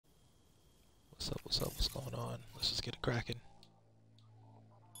What's up? What's up? What's going on? Let's just get it cracking.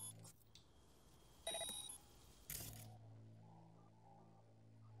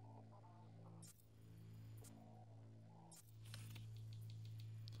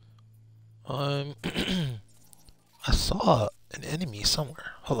 I saw an enemy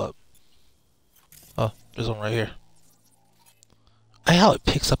somewhere. Hold up. Oh, there's one right here. I how it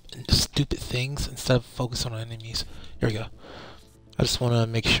picks up stupid things instead of focusing on enemies. Here we go. I just want to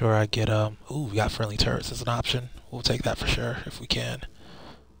make sure I get Ooh, we got friendly turrets as an option. We'll take that for sure if we can.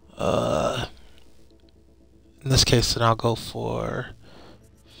 In this case, then I'll go for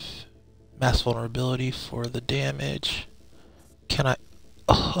mass vulnerability for the damage. Can I?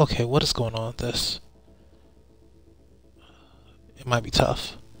 Oh, okay, what is going on with this? It might be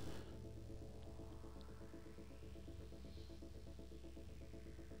tough.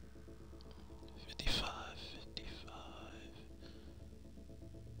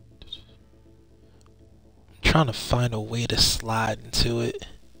 I'm trying to find a way to slide into it.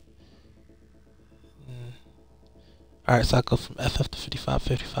 Alright, so I go from FF to 55,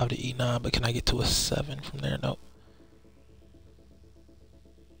 55 to E9, but can I get to a 7 from there? Nope.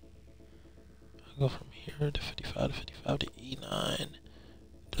 I go from here to 55 to 55 to E9.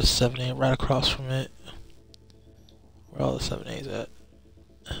 The 7A right across from it. Where all the 7A's at?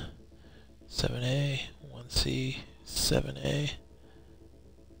 7A, 1C, 7A.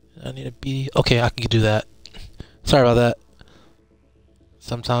 I need a B. Okay, I can do that. Sorry about that.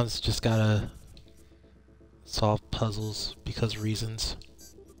 Sometimes just gotta solve puzzles because reasons.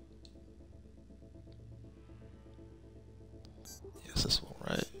 Yes, this one,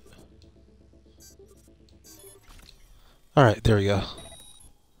 right? Alright, there we go.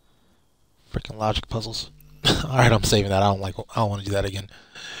 Freaking logic puzzles. Alright, I'm saving that. I don't want to do that again.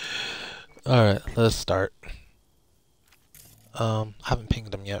 Alright, let's start. I haven't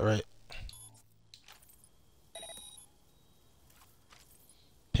pinged them yet, right?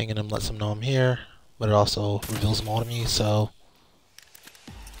 Pinging them lets them know I'm here, but it also reveals them all to me, so...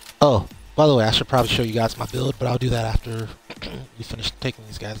 Oh, by the way, I should probably show you guys my build, but I'll do that after we finish taking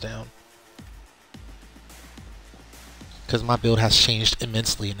these guys down. Because my build has changed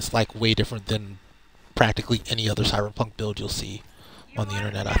immensely, and it's like way different than practically any other Cyberpunk build you'll see on the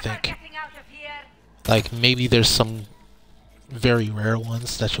internet, I think. Like, maybe there's some very rare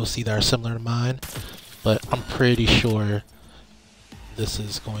ones that you'll see that are similar to mine, but I'm pretty sure this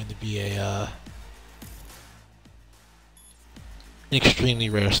is going to be a an extremely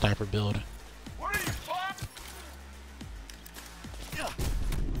rare sniper build.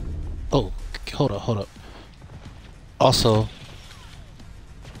 Oh, hold up. Also,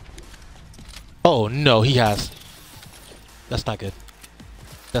 oh no, he has. That's not good.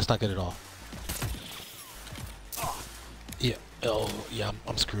 That's not good at all. Yeah. Oh, yeah.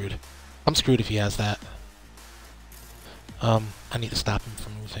 I'm screwed. I'm screwed if he has that. I need to stop him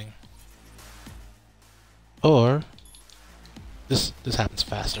from moving. Or this happens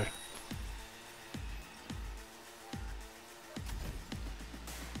faster.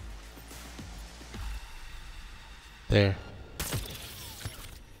 There.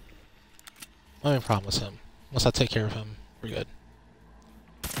 My only problem is him. Once I take care of him, we're good.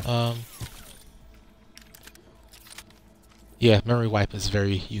 Yeah, memory wipe is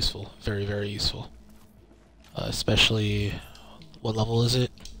very useful. Very, very useful. Especially, what level is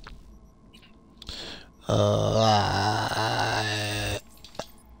it?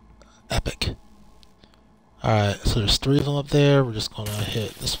 Epic. Alright, so there's 3 of them up there. We're just gonna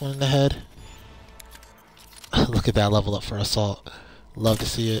hit this one in the head. Look at that level up for assault. Love to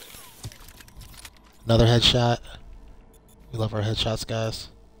see it. Another headshot. We love our headshots, guys.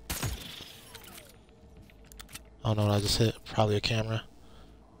 I don't know what I just hit. Probably a camera.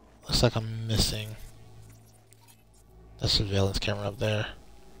 Looks like I'm missing the surveillance camera up there.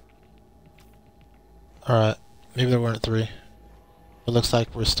 Alright. Maybe there weren't 3. It looks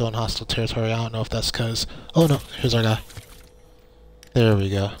like we're still in hostile territory. I don't know if that's because... Oh no, here's our guy. There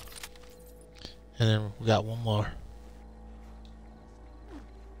we go. And then we got one more.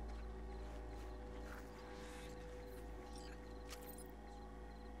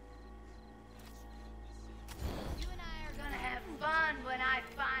 You and I are gonna have fun when I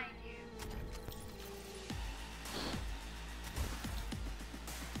find you.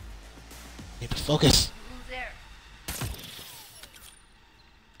 Need to focus. Who's there?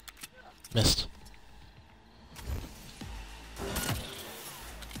 Missed.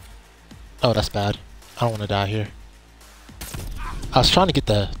 Oh, that's bad. I don't want to die here. I was trying to get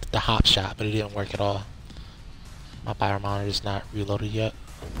the hop shot, but it didn't work at all. My fire monitor is not reloaded yet.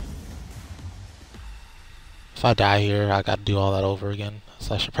 If I die here, I gotta do all that over again.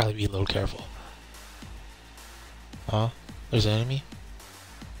 So I should probably be a little careful. Huh? There's an enemy?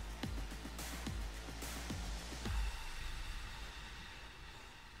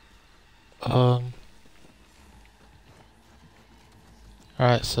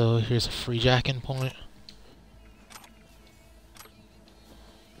 Alright, so here's a free jacking point.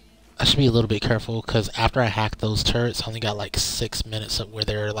 I should be a little bit careful because after I hacked those turrets, I only got like 6 minutes of where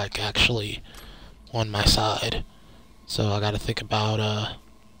they're like actually on my side. So I gotta think about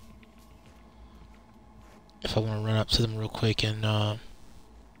if I want to run up to them real quick and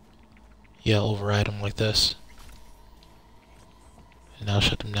yeah, override them like this. And that'll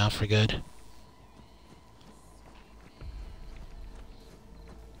shut them down for good.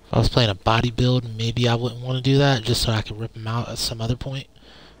 If I was playing a body build, maybe I wouldn't want to do that just so I could rip them out at some other point.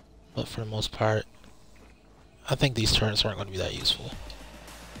 But for the most part, I think these turrets aren't going to be that useful.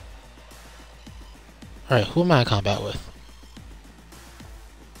 Alright, who am I in combat with?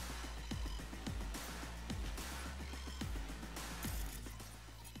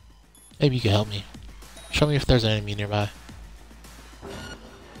 Maybe you can help me. Show me if there's an enemy nearby.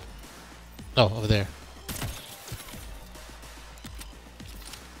 Oh, over there.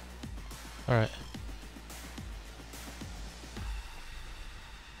 Alright.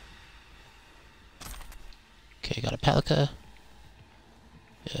 Okay, got a Palica.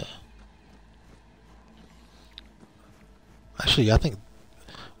 Yeah. Actually, I think...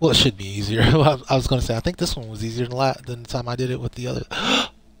 Well, it should be easier. I was going to say, I think this one was easier than the time I did it with the other...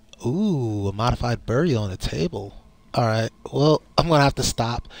 Ooh, a modified burial on the table. Alright, well, I'm going to have to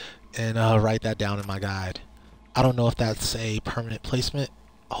stop and write that down in my guide. I don't know if that's a permanent placement.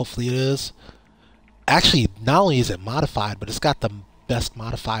 Hopefully it is. Actually, not only is it modified, but it's got the best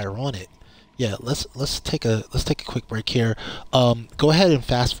modifier on it. Yeah, let's take a quick break here. Go ahead and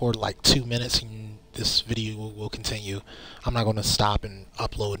fast forward like 2 minutes, and this video will continue. I'm not going to stop and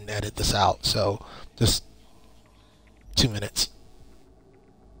upload and edit this out, so just 2 minutes.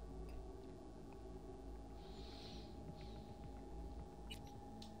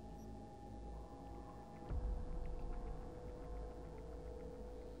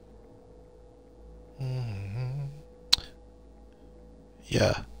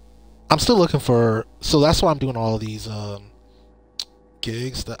 Yeah, I'm still looking for. So that's why I'm doing all of these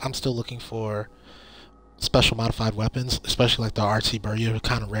gigs. That I'm still looking for special modified weapons, especially like the RT Burrier,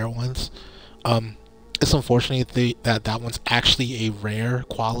 kind of rare ones. It's unfortunate that one's actually a rare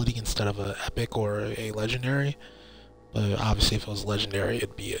quality instead of an epic or a legendary. But obviously, if it was legendary,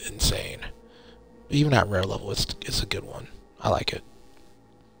 it'd be insane. But even at rare level, it's a good one. I like it.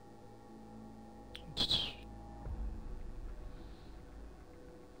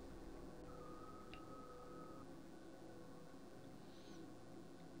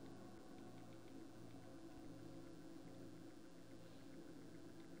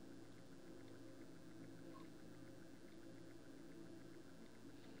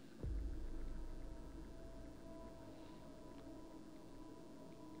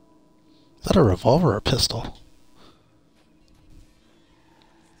 Is that a revolver or a pistol?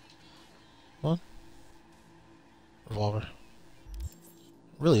 What? Revolver.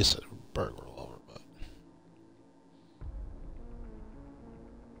 Really, it's a bird revolver, but.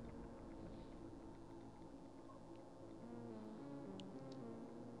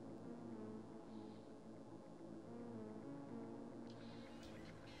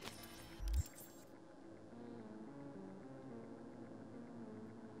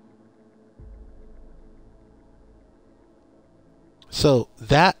 So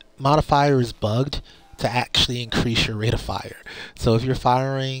that modifier is bugged to actually increase your rate of fire. So if you're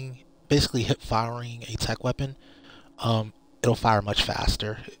firing, basically hip firing a tech weapon, it'll fire much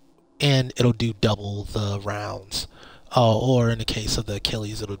faster, and it'll do double the rounds. Or in the case of the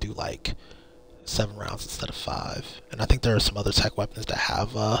Achilles, it'll do like 7 rounds instead of 5. And I think there are some other tech weapons that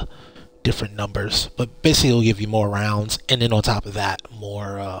have different numbers, but basically it'll give you more rounds, and then on top of that,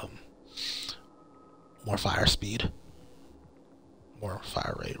 more fire speed. More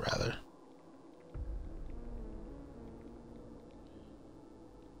fire rate, rather.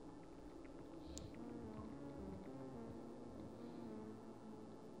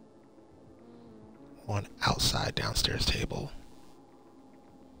 One outside downstairs table.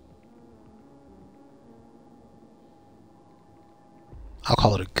 I'll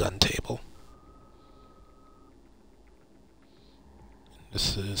call it a gun table.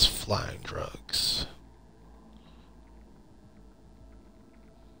 This is flying drugs.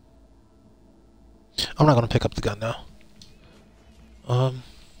 I'm not going to pick up the gun now.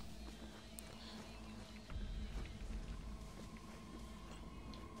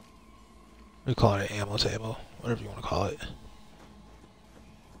 We call it an ammo table, whatever you want to call it.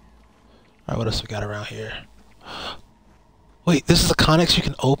 Alright, what else we got around here? Wait, this is a Connex you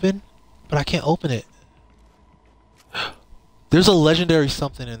can open? But I can't open it. There's a legendary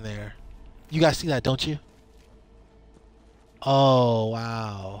something in there. You guys see that, don't you? Oh,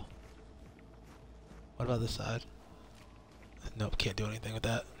 wow. What about this side? Nope, can't do anything with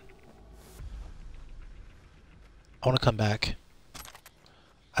that. I want to come back.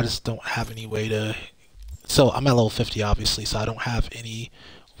 I just don't have any way to... So, I'm at level 50, obviously, so I don't have any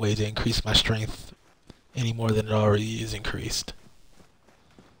way to increase my strength any more than it already is increased.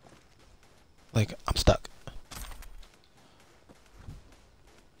 Like, I'm stuck.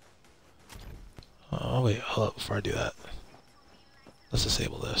 Oh, wait, hold up before I do that. Let's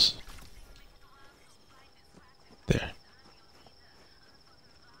disable this. There.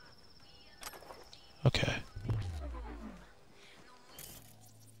 Okay.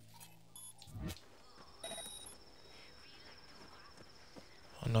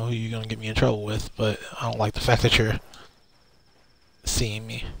 I don't know who you're gonna get me in trouble with, but I don't like the fact that you're seeing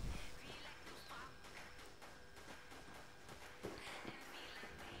me.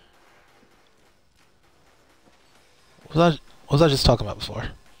 What was I just talking about before?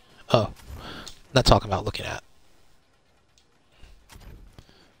 Oh, not talking about, looking at.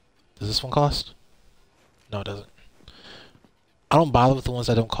 Does this one cost? No, it doesn't. I don't bother with the ones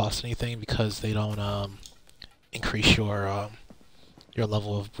that don't cost anything because they don't increase your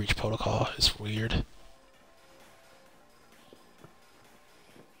level of breach protocol. It's weird.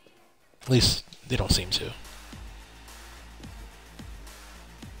 At least they don't seem to.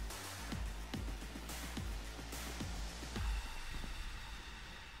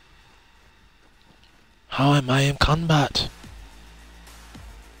 How am I in combat?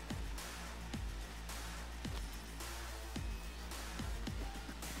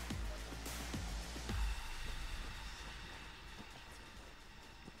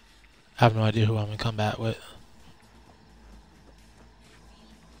 I have no idea who I'm in combat with.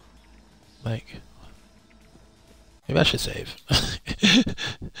 Like, maybe I should save. I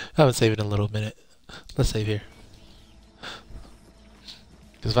haven't saved in a little minute. Let's save here.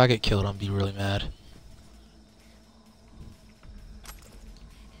 Because if I get killed, I'm gonna be really mad.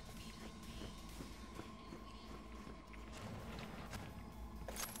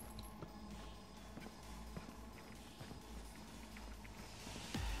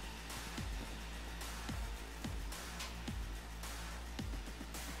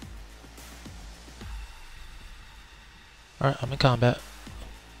 Alright, I'm in combat.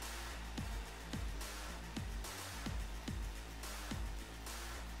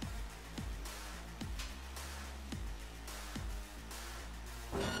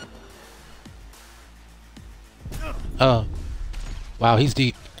 Oh. Wow, he's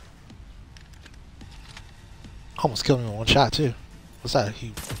deep. Almost killed him in one shot, too. What's that?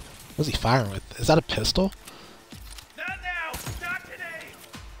 What's he firing with? Is that a pistol? Not now! Not today!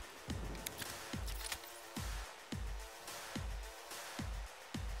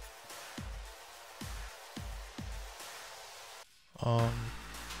 Um...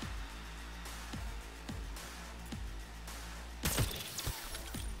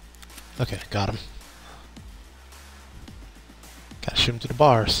 Okay, got him. Gotta shoot him through the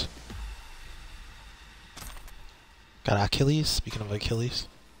bars. Got Achilles, speaking of Achilles.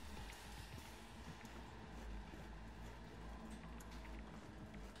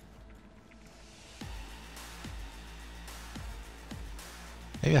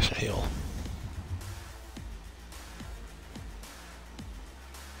 Maybe I should heal.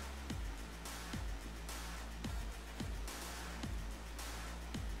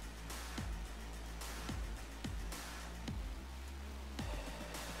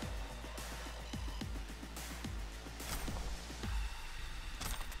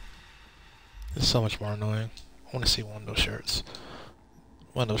 It's so much more annoying. I want to see one of those shirts.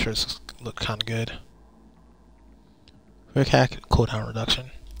 One of those shirts look kind of good. Quick hack, cooldown reduction.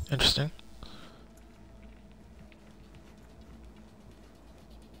 Interesting.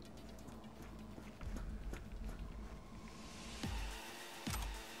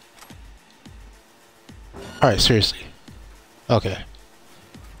 Alright, seriously. Okay.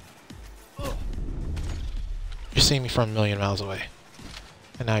 You're seeing me from a million miles away.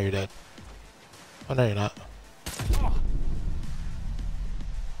 And now you're dead. Oh, no, you're not.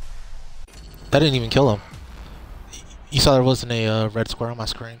 That didn't even kill him. You saw there wasn't a red square on my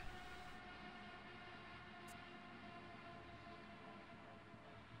screen.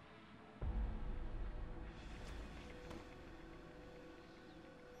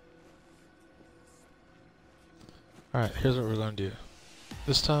 Alright, here's what we're gonna do.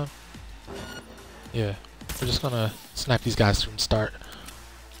 This time, yeah, we're just gonna snipe these guys from the start.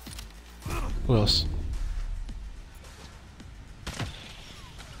 Who else?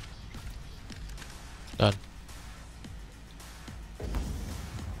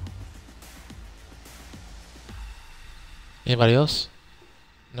 Anybody else?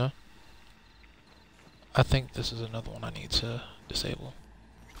 No? I think this is another one I need to disable.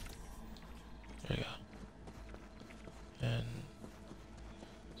 There you go. And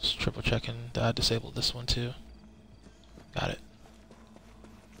just triple checking that I disabled this one too. Got it.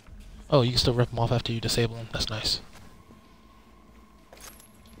 Oh, you can still rip them off after you disable them. That's nice.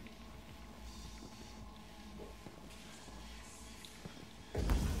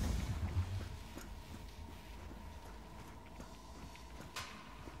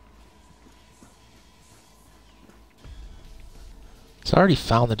 So I already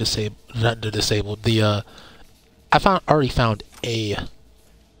found the disabled. Already found a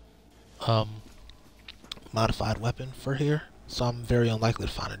modified weapon for here, so I'm very unlikely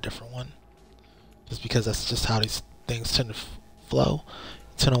to find a different one. Just because that's just how these things tend to flow.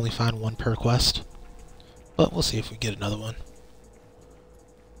 You tend to only find one per quest. But we'll see if we get another one.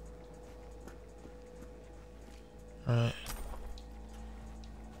 Alright.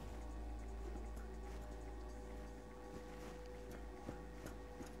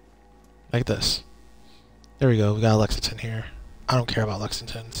 Like this. There we go, we got Lexington here. I don't care about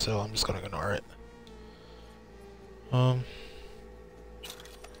Lexington, so I'm just gonna ignore it.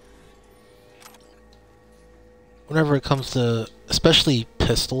 Whenever it comes to, especially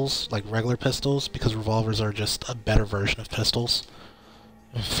pistols, like regular pistols, because revolvers are just a better version of pistols,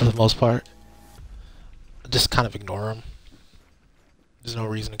 for the most part, just kind of ignore them. There's no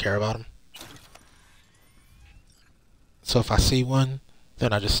reason to care about them. So if I see one,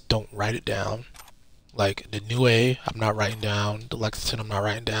 then I just don't write it down. Like the New A, I'm not writing down. The Lexington, I'm not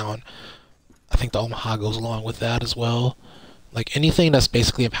writing down. I think the Omaha goes along with that as well. Like anything that's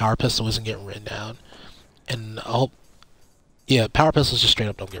basically a power pistol isn't getting written down. And yeah, power pistols just straight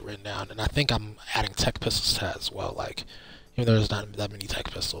up don't get written down. And I think I'm adding tech pistols to that as well. Like, even though there's not that many tech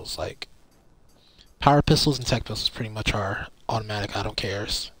pistols, like power pistols and tech pistols pretty much are automatic. I don't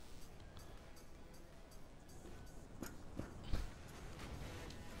cares.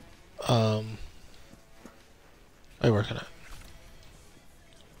 What are you working at?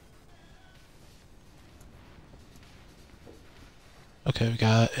 Okay, we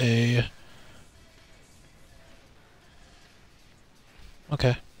got a...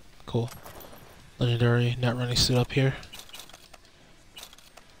 Okay, cool. Legendary net running suit up here.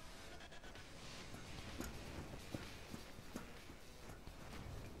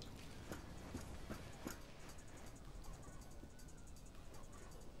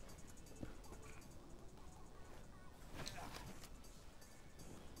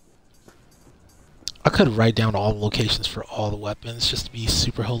 I could write down all the locations for all the weapons just to be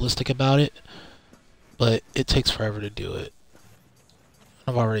super holistic about it, but it takes forever to do it.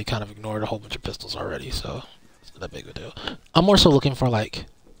 I've already kind of ignored a whole bunch of pistols already, so it's not that big of a deal. I'm more so looking for like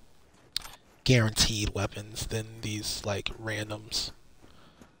guaranteed weapons than these like randoms.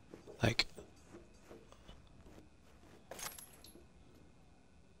 Like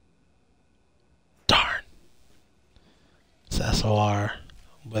darn. It's SOR,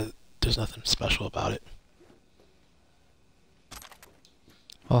 but there's nothing special about it.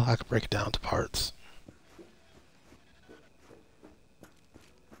 Well, I could break it down to parts.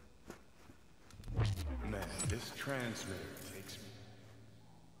 Man, this transmitter takes me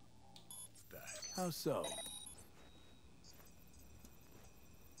back. How so?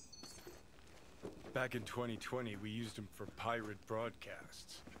 Back in 2020, we used them for pirate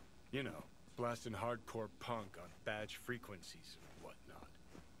broadcasts. You know, blasting hardcore punk on badge frequencies and whatnot.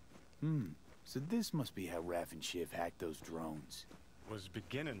 So this must be how Raff and Schiff hacked those drones. Was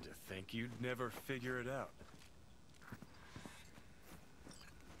beginning to think you'd never figure it out.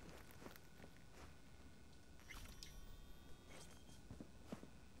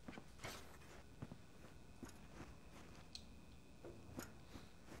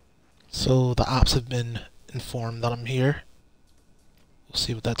 So the ops have been informed that I'm here. We'll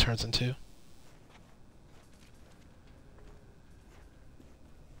see what that turns into.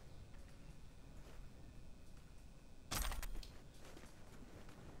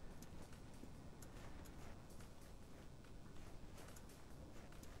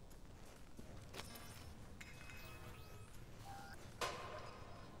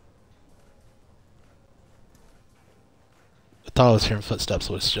 I thought I was hearing footsteps,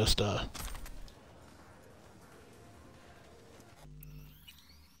 so it's just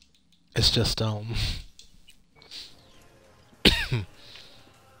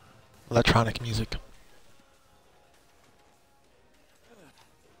electronic music.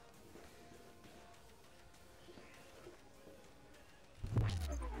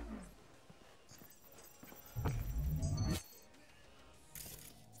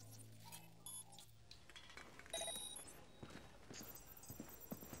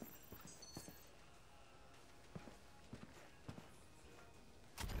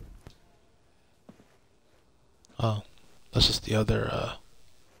 That's just the other,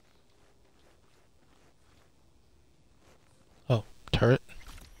 oh, turret.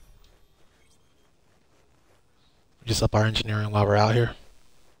 Just up our engineering while we're out here.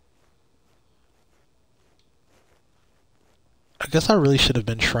 I guess I really should have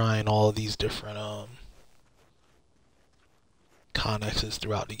been trying all of these different, connexes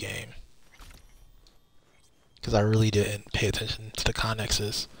throughout the game. Because I really didn't pay attention to the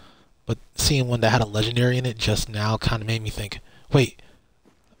connexes. But seeing one that had a legendary in it just now kind of made me think, wait,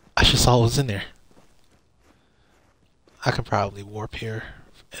 I just saw what was in there. I can probably warp here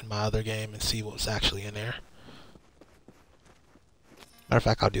in my other game and see what was actually in there. Matter of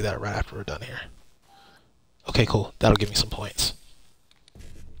fact, I'll do that right after we're done here. Okay, cool. That'll give me some points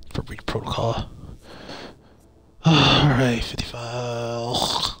for breach protocol. Alright, 55.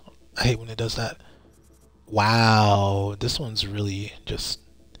 I hate when it does that. Wow, this one's really just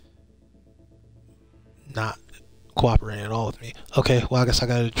not cooperating at all with me. Okay, well, I guess I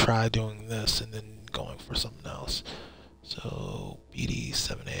gotta try doing this and then going for something else. So, BD,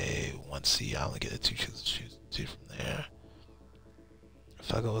 7A, 1C, I only get a two from there.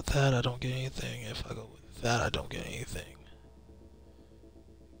 If I go with that, I don't get anything. If I go with that, I don't get anything.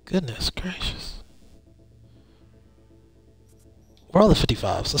 Goodness gracious. Where are all the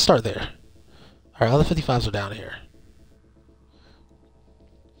 55s? Let's start there. Alright, all the 55s are down here.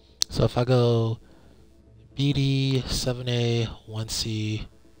 So if I go BD, 7A, 1C,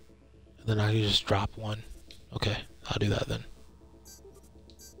 and then I can just drop one. Okay, I'll do that then.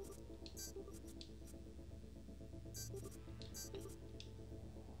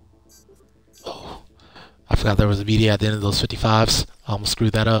 Oh, I forgot there was a BD at the end of those 55s. I almost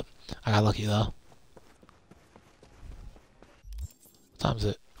screwed that up. I got lucky though. What time is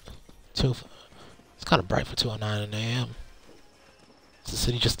it? 2. It's kind of bright for 2:09 a.m. Is the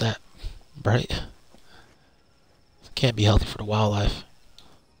city just that bright? It can't be healthy for the wildlife.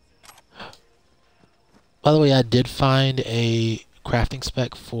 By the way, I did find a crafting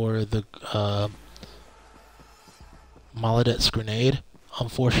spec for the Molodet's grenade.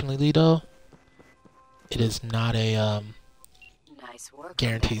 Unfortunately, though, it is not a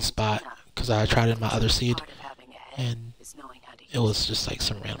guaranteed spot because I tried it in my other seed and it was just like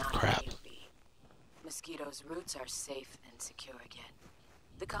some random crap. Mosquito's roots are safe and secure again.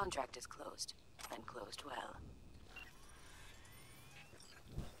 The contract is closed, and closed well.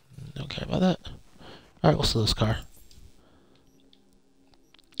 Don't care about that. Alright, we'll sell this car.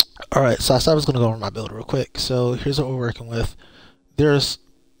 Alright, so I said I was going to go over my build real quick. So here's what we're working with. There's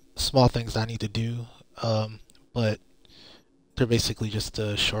small things I need to do, but they're basically just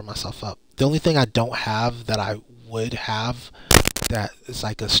to shore myself up. The only thing I don't have that I would have that is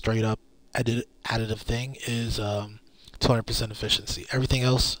like a straight up additive thing is 200% efficiency. Everything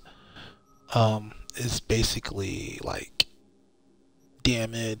else is basically like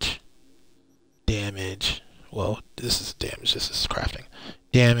damage. Well, this is damage. This is crafting.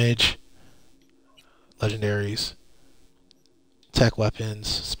 Damage, legendaries, tech weapons,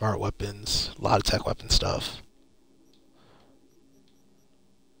 smart weapons, a lot of tech weapon stuff.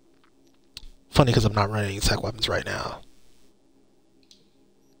 Funny because I'm not running any tech weapons right now.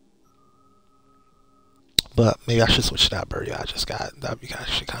 But maybe I should switch to that birdie I just got. That'd be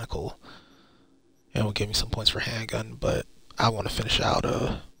actually kind of cool. And it will give me some points for handgun, but I want to finish out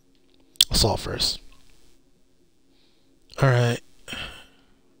assault first. Alright.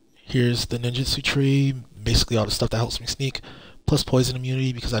 Here's the ninjutsu tree. Basically all the stuff that helps me sneak. Plus poison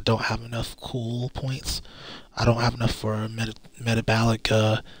immunity because I don't have enough cool points. I don't have enough for a metabolic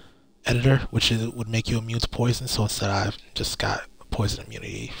editor, which would make you immune to poison. So instead I've just got poison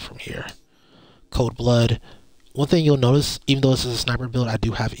immunity from here. Cold blood. One thing you'll notice, even though this is a sniper build, I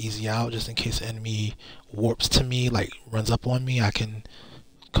do have easy out just in case the enemy warps to me, like runs up on me. I can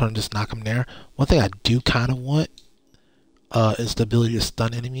kind of just knock them there. One thing I do kind of want is the ability to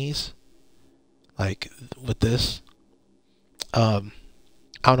stun enemies. Like with this. I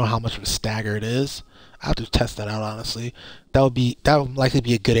don't know how much of a stagger it is. I have to test that out honestly. That would likely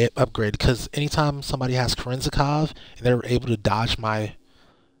be a good upgrade because anytime somebody has Korenzikov and they're able to dodge my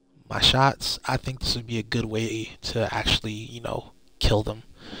shots, I think this would be a good way to actually, you know, kill them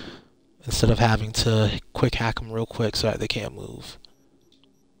instead of having to quick hack them real quick so that they can't move.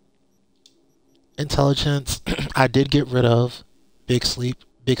 Intelligence, I did get rid of Big Sleep.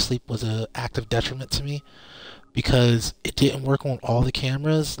 Big Sleep was an active detriment to me because it didn't work on all the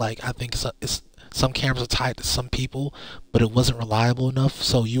cameras. Like I think some cameras are tied to some people, but it wasn't reliable enough.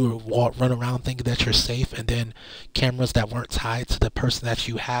 So you would run around thinking that you're safe, and then cameras that weren't tied to the person that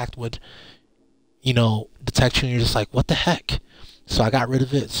you hacked would, you know, detect you, and you're just like, what the heck? So I got rid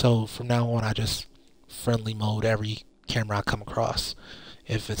of it. So from now on, I just friendly mode every camera I come across.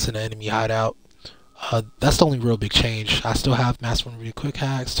 If it's an enemy hideout, that's the only real big change. I still have Master Review Quick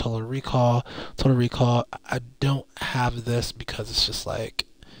Hacks, Total Recall, Total Recall. I don't have this because it's just like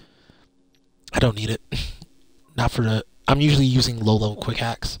I don't need it. Not for the. I'm usually using low level Quick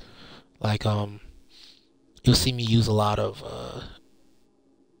Hacks. Like you'll see me use a lot of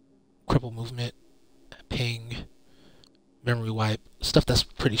cripple movement, ping, memory wipe, stuff that's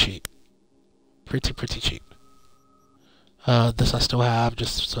pretty cheap, pretty cheap. This I still have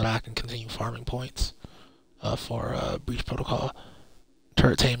just so that I can continue farming points for Breach Protocol.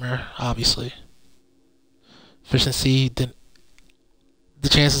 Turret Tamer, obviously. Efficiency, then the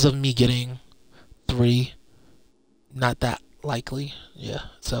chances of me getting 3, not that likely. Yeah,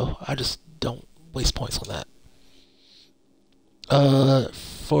 so I just don't waste points on that.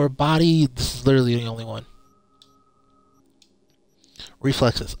 For body, this is literally the only one.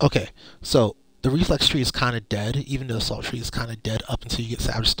 Reflexes. Okay, so the reflex tree is kind of dead, even though the assault tree is kind of dead up until you get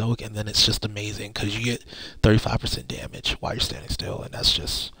Savage Stoic, and then it's just amazing because you get 35% damage while you're standing still, and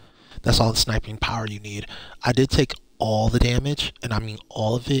that's all the sniping power you need. I did take all the damage, and I mean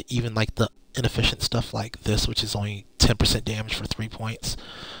all of it, even like the inefficient stuff like this, which is only 10% damage for 3 points.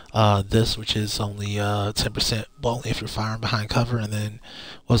 This, which is only 10%, but only if you're firing behind cover, and then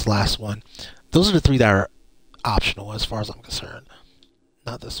what was the last one? Those are the 3 that are optional as far as I'm concerned.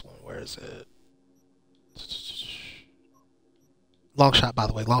 Not this one. Where is it? Long shot, by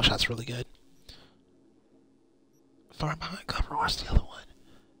the way. Long shot's really good. Far behind cover. Where's the other one?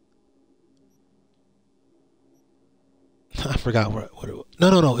 I forgot what it was.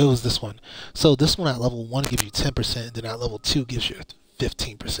 No. It was this one. So this one at level 1 gives you 10%, and then at level 2 gives you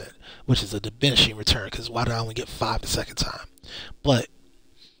 15%, which is a diminishing return, because why did I only get 5 the second time? But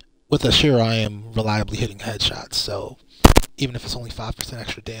with Ashira, I am reliably hitting headshots, so even if it's only 5%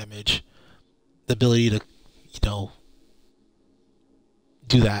 extra damage, the ability to,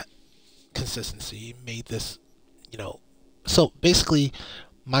 do that consistency made this, So basically,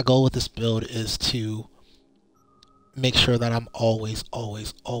 my goal with this build is to make sure that I'm always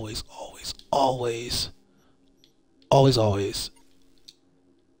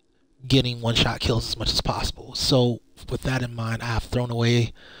getting one-shot kills as much as possible. So with that in mind, I have thrown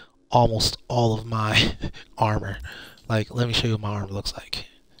away almost all of my armor. Like, let me show you what my armor looks like.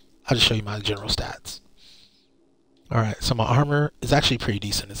 I'll just show you my general stats. Alright, so my armor is actually pretty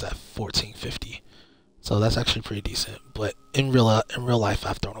decent. It's at 1450. So that's actually pretty decent. But in real life,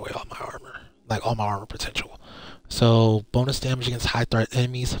 I've thrown away all my armor. Like, all my armor potential. So, bonus damage against high threat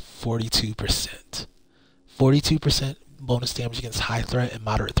enemies, 42%. 42% bonus damage against high threat and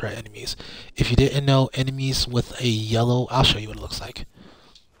moderate threat enemies. If you didn't know, enemies with a yellow... I'll show you what it looks like.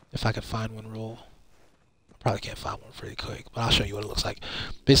 If I can find one real... Probably can't find one pretty quick, but I'll show you what it looks like.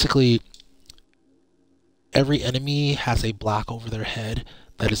 Basically, every enemy has a block over their head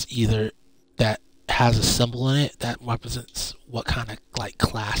that is either that has a symbol in it that represents what kind of like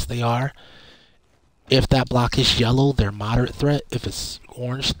class they are. If that block is yellow, they're moderate threat. If it's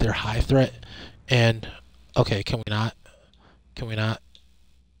orange, they're high threat. And okay, can we not? Can we not?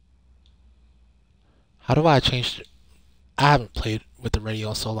 How do I change? I haven't played with the radio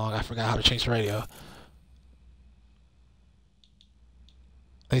in so long. I forgot how to change the radio.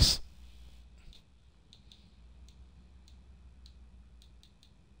 Nice.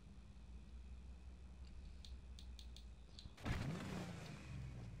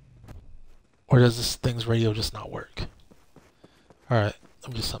 Or does this thing's radio just not work? Alright,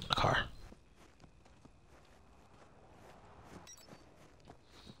 let me just summon the car.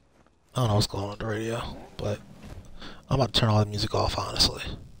 I don't know what's going on with the radio, but I'm about to turn all the music off, honestly.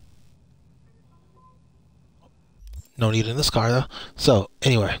 No need in this car, though. So,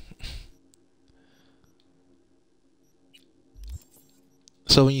 anyway.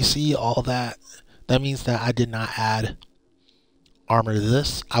 So when you see all that, that means that I did not add armor to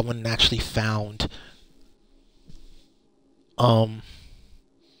this. I went and actually found the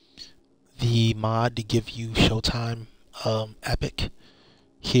mod to give you Showtime Epic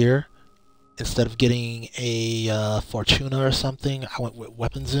here. Instead of getting a Fortuna or something, I went with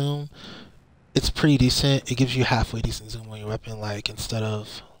Weapon Zoom. It's pretty decent. It gives you halfway decent zoom on your weapon. Like, instead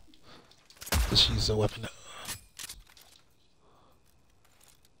of just use a weapon,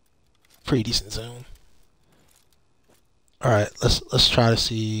 pretty decent zoom. All right, let's try to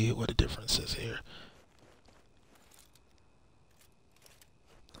see what the difference is here.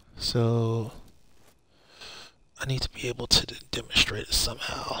 So I need to be able to demonstrate it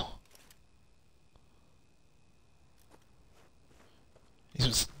somehow.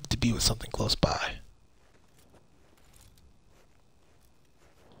 Needs to be with something close by.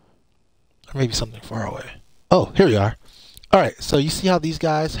 Or maybe something far away. Oh, here we are. All right, so you see how these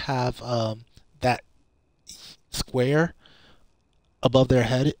guys have that square above their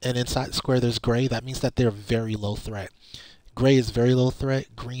head, and inside the square there's gray. That means that they're very low threat. Gray is very low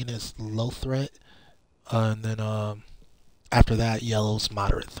threat. Green is low threat. And then after that, yellow's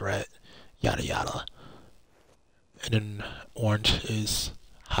moderate threat. Yada yada. And then orange is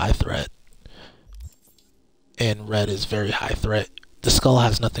high threat. And red is very high threat. The skull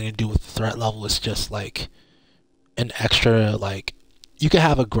has nothing to do with the threat level. It's just like an extra, like, you could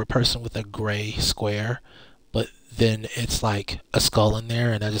have a person with a gray square, but then it's like a skull in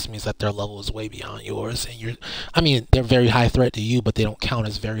there, and that just means that their level is way beyond yours. And I mean, they're very high threat to you, but they don't count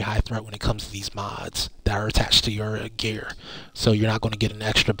as very high threat when it comes to these mods that are attached to your gear. So you're not going to get an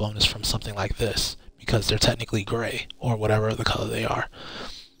extra bonus from something like this because they're technically gray or whatever the color they are.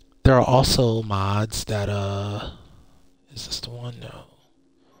 There are also mods that is this the one? No.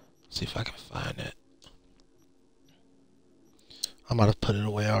 Let's see if I can find it. I might have put it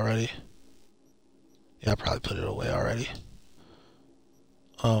away already. Yeah, I probably put it away already.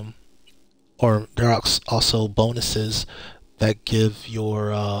 Or there are also bonuses that give you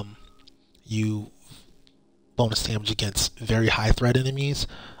bonus damage against very high threat enemies.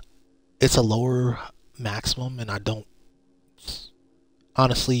 It's a lower maximum, and I don't.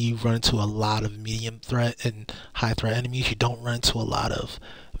 Honestly, you run into a lot of medium threat and high threat enemies. You don't run into a lot of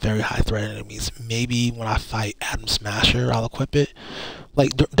very high threat enemies. Maybe when I fight Adam Smasher, I'll equip it.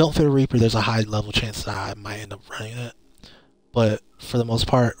 Like, Don't Fear the Reaper, there's a high level chance that I might end up running it. But for the most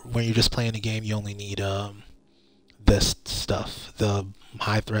part, when you're just playing the game, you only need this stuff. The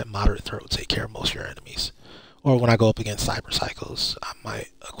high threat, moderate threat will take care of most of your enemies. Or when I go up against cyber cycles, I might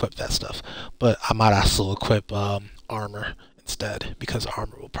equip that stuff. But I might also equip armor instead, because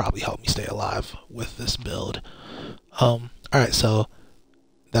armor will probably help me stay alive with this build. Alright, so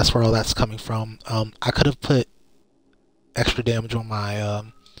that's where all that's coming from. I could have put extra damage on my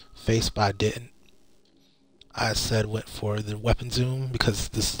face, but I didn't. I said went for the weapon zoom because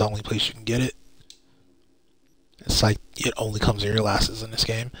this is the only place you can get it. It's like it only comes in your glasses in this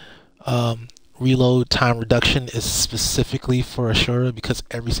game. Reload time reduction is specifically for Ashura because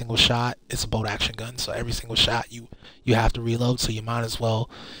every single shot is a bolt action gun, so every single shot you have to reload, so you might as well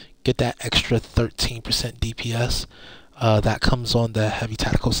get that extra 13% DPS. That comes on the heavy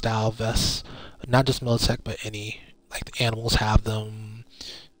tactical style vests, not just Militech, but any, like the animals have them,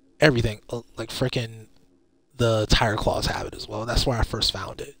 everything, like freaking the tire claws have it as well. That's where I first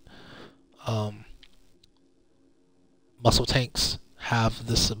found it. Muscle tanks have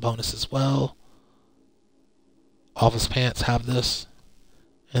this bonus as well. Office pants have this,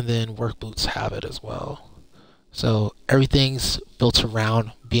 and then work boots have it as well. So everything's built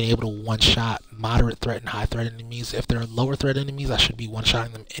around being able to one-shot moderate threat and high threat enemies. If they're lower threat enemies, I should be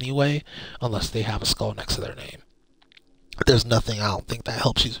one-shotting them anyway, unless they have a skull next to their name. There's nothing, I don't think, that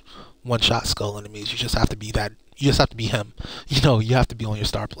helps you one-shot skull enemies. You just have to be that. You just have to be him. You know, you have to be on your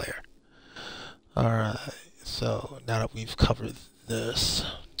star player. Alright, so now that we've covered this.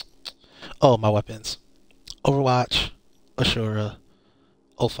 Oh, my weapons. Overwatch, Ashura,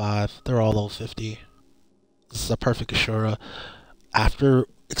 05, they're all 050. This is a perfect Ashura. After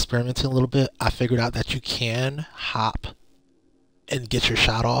experimenting a little bit, I figured out that you can hop and get your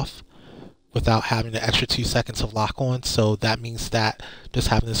shot off without having the extra 2 seconds of lock on, so that means that just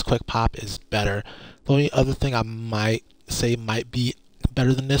having this quick pop is better. The only other thing I might say might be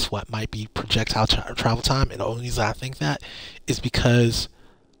better than this, what might be projectile travel time, and the only reason I think that is because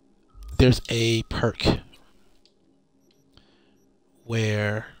there's a perk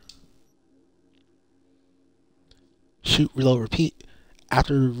where shoot, reload, repeat.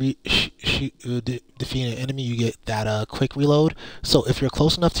 After defeating an enemy, you get that quick reload. So if you're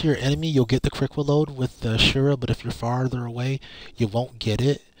close enough to your enemy, you'll get the quick reload with the Shura, but if you're farther away, you won't get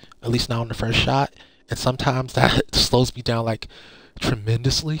it, at least not on the first shot. And sometimes that slows me down like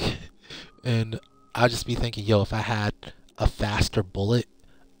tremendously. And I'll just be thinking, yo, if I had a faster bullet,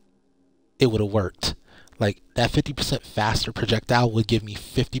 it would have worked. Like, that 50% faster projectile would give me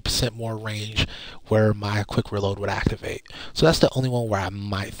 50% more range where my quick reload would activate. So that's the only one where I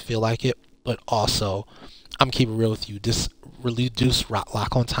might feel like it. But also, I'm keeping it real with you, this reduced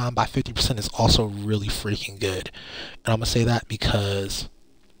lock on time by 50% is also really freaking good. And I'm going to say that because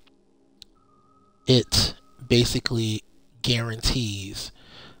it basically guarantees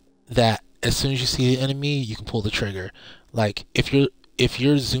that as soon as you see the enemy, you can pull the trigger. Like, if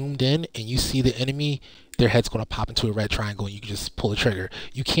you're zoomed in and you see the enemy, their head's going to pop into a red triangle and you can just pull the trigger.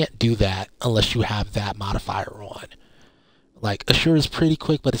 You can't do that unless you have that modifier on. Like, Assure is pretty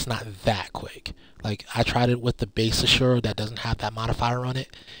quick, but it's not that quick. Like, I tried it with the base Assure that doesn't have that modifier on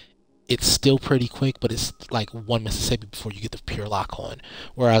it, it's still pretty quick, but it's like one Mississippi before you get the pure lock on.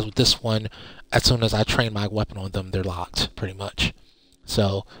 Whereas with this one, as soon as I train my weapon on them, they're locked pretty much.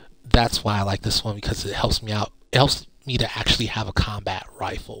 So that's why I like this one, because it helps me out. It helps me to actually have a combat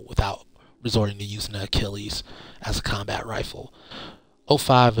rifle without resorting to using the Achilles as a combat rifle.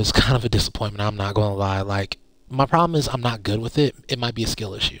 O5 is kind of a disappointment, I'm not going to lie. Like, my problem is I'm not good with it. It might be a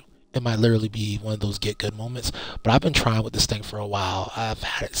skill issue. It might literally be one of those get good moments. But I've been trying with this thing for a while. I've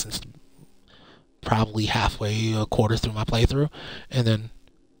had it since probably halfway, a quarter through my playthrough. And then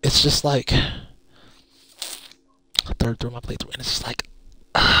it's just like a third through my playthrough. And it's just like,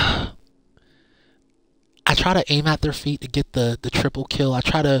 I try to aim at their feet to get the triple kill. I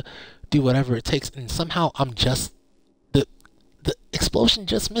try to do whatever it takes. And somehow I'm just, the explosion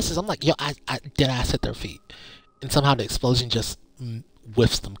just misses. I'm like, yo, I dead ass hit their feet. And somehow the explosion just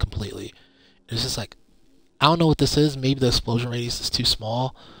whiffs them completely. It's just like, I don't know what this is. Maybe the explosion radius is too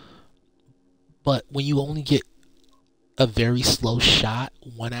small. But when you only get a very slow shot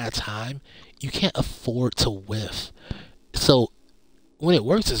one at a time, you can't afford to whiff. So when it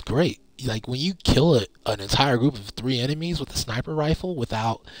works, it's great. Like when you kill an entire group of 3 enemies with a sniper rifle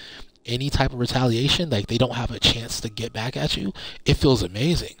without any type of retaliation, like they don't have a chance to get back at you, it feels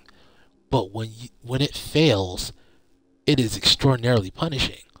amazing. But when it fails, it is extraordinarily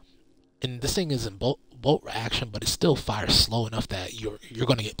punishing. And this thing is in bolt action, but it still fires slow enough that you're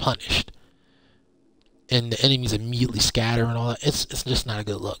going to get punished. And the enemies immediately scatter and all that. It's just not a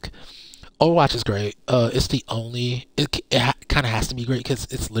good look. Overwatch is great. It's the only, it kind of has to be great because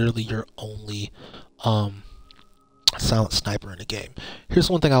it's literally your only silent sniper in the game. Here's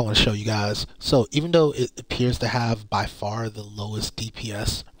one thing I want to show you guys. So even though it appears to have by far the lowest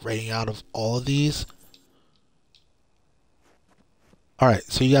DPS rating out of all of these, alright,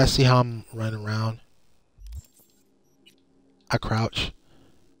 so you guys see how I'm running around? I crouch.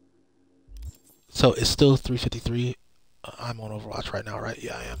 So it's still 353. I'm on Overwatch right now, right?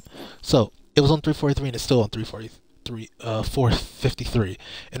 Yeah, I am. So it was on 343 and it's still on 453.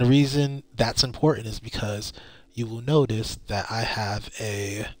 And the reason that's important is because you will notice that I have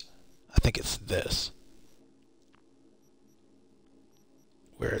I think it's this.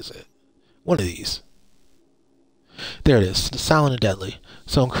 Where is it? One of these. There it is, the Silent and Deadly.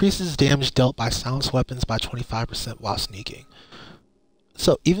 So increases damage dealt by silenced weapons by 25% while sneaking.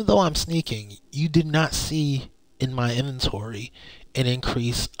 So even though I'm sneaking, you did not see in my inventory an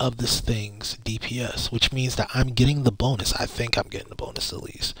increase of this thing's DPS, which means that I'm getting the bonus. I think I'm getting the bonus at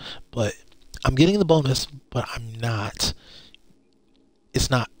least. But I'm getting the bonus, but I'm not. It's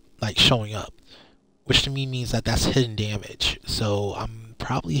not like showing up, which to me means that that's hidden damage. So I'm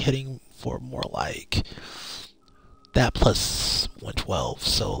probably hitting for more like that plus 112,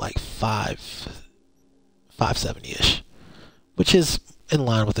 so like 570-ish, which is in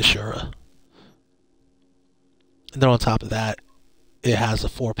line with Ashura. And then on top of that, it has a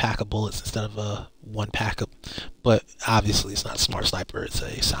 4-pack of bullets instead of a 1-pack of, but obviously it's not a smart sniper, it's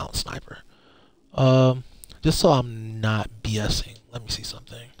a silent sniper. Just so I'm not BSing, let me see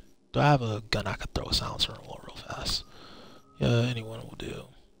something. Do I have a gun I could throw a silencer on real fast? Yeah, anyone will do.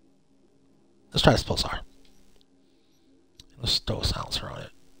 Let's try this pulsar. Let's throw a silencer on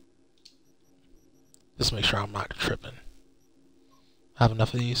it. Just make sure I'm not tripping. I have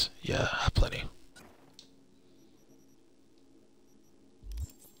enough of these? Yeah, I have plenty.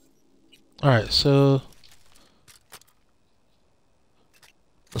 Alright, so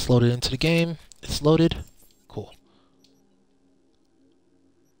let's load it into the game. It's loaded. Cool.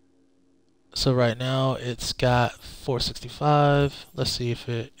 So right now it's got 465. Let's see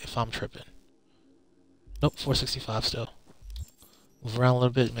if I'm tripping. Nope, 465 still. Move around a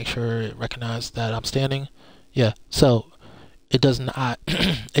little bit, make sure it recognizes that I'm standing. Yeah, so it does not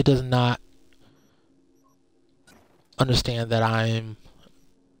it does not understand that I'm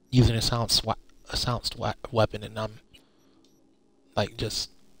using a silenced weapon, and I'm like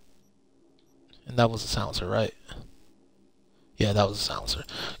just, and that was a silencer, right? Yeah, that was a silencer.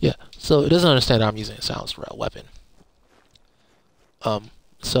 Yeah, so it doesn't understand that I'm using a silenced weapon.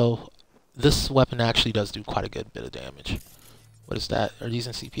 So this weapon actually does do quite a good bit of damage. What is that? Are these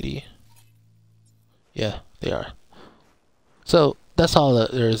in CPD? Yeah, they are. So that's all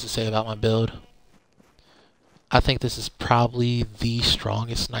that there is to say about my build. I think this is probably the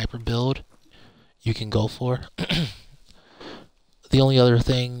strongest sniper build you can go for. The only other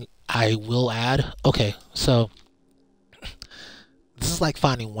thing I will add, okay, so this is like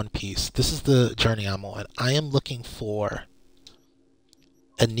finding One Piece. This is the journey I'm on. I am looking for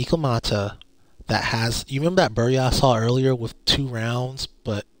a Nikomata that has, you remember that Burya I saw earlier with 2 rounds,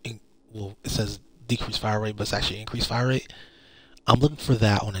 but well, it says decreased fire rate, but it's actually increased fire rate. I'm looking for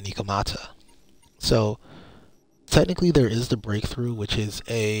that on a Nikamata. So technically there is the breakthrough, which is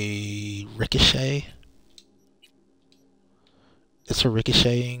a ricochet. It's a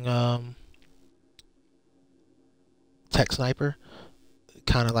ricocheting tech sniper,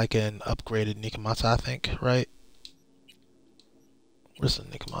 kind of like an upgraded Nikamata, I think, right? Where's the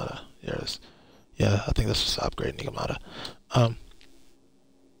Nikamata? There it is. Yeah, I think that's just an upgraded Nikamata. Um,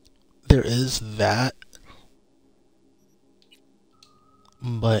 there is that,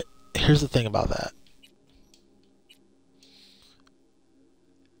 but here's the thing about that.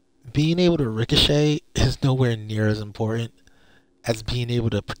 Being able to ricochet is nowhere near as important as being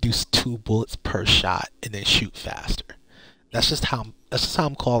able to produce 2 bullets per shot and then shoot faster. That's just how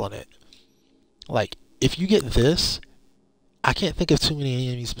I'm calling it. Like, if you get this, I can't think of too many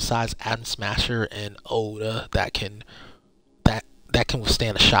enemies besides Atom Smasher and Oda that can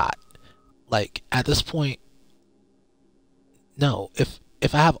withstand a shot. Like, at this point, no. If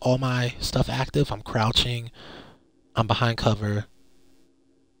I have all my stuff active, I'm crouching, I'm behind cover,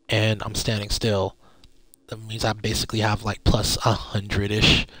 and I'm standing still. That means I basically have like plus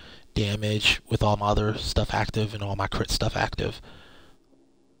 100-ish damage with all my other stuff active and all my crit stuff active.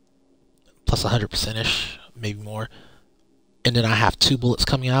 Plus 100%-ish, maybe more. And then I have 2 bullets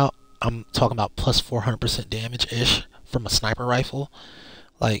coming out. I'm talking about plus 400% damage-ish from a sniper rifle.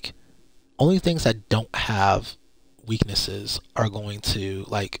 Like, only things that don't have weaknesses are going to,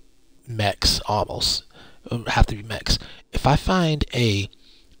 like, mechs almost. Have to be mechs. If I find a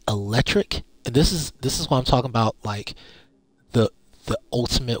electric, and this is what I'm talking about, like the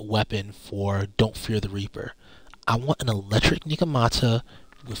ultimate weapon for Don't Fear the Reaper. I want an electric Nikamata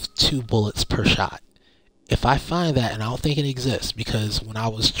with 2 bullets per shot. If I find that, and I don't think it exists, because when I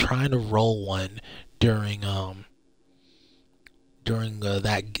was trying to roll one during the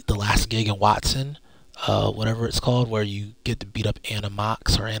last gig in Watson, whatever it's called, where you get to beat up Anna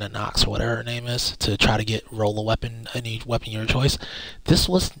Mox or Anna Knox or whatever her name is to try to roll a weapon, any weapon your choice. This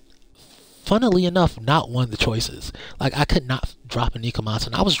was, funnily enough, not one of the choices. Like, I could not drop a Nikamata,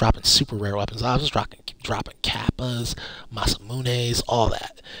 and I was dropping super rare weapons. I was dropping Kappas, Masamunes, all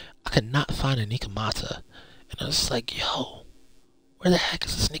that. I could not find a Nikamata. And I was just like, yo, where the heck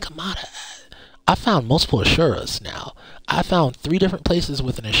is this Nikamata at? I found multiple Ashuras now. I found 3 different places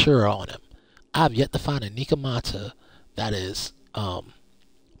with an Ashura on him. I have yet to find a Nikamata that is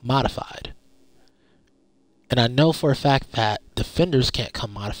modified. And I know for a fact that Defenders can't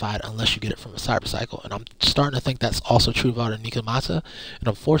come modified unless you get it from a Cybercycle. And I'm starting to think that's also true about a Nikamata. And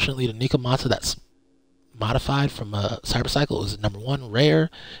unfortunately, the Nikamata that's modified from a Cybercycle is, number 1, rare,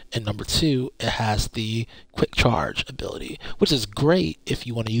 and number 2, it has the quick charge ability, which is great if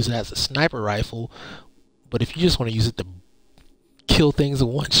you want to use it as a sniper rifle. But if you just want to use it to kill things in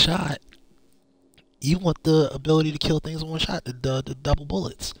one shot, you want the ability to kill things in one shot, the double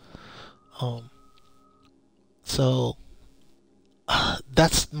bullets. So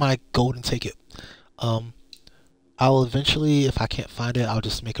that's my golden ticket. I'll eventually, if I can't find it, I'll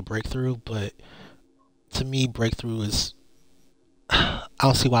just make a breakthrough. But to me, breakthrough is, I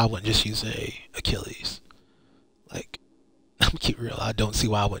don't see why I wouldn't just use a Achilles. Like, I'm keep real. I don't see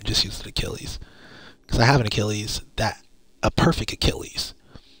why I wouldn't just use an Achilles, because I have an Achilles, a perfect Achilles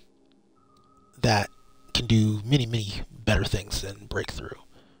that can do many better things than breakthrough.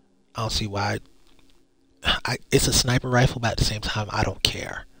 I don't see why. It's a sniper rifle, but at the same time, I don't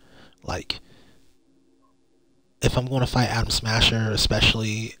care. Like, if I'm going to fight Atom Smasher,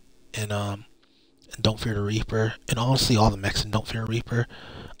 especially in Don't Fear the Reaper, and honestly all the mechs in Don't Fear the Reaper,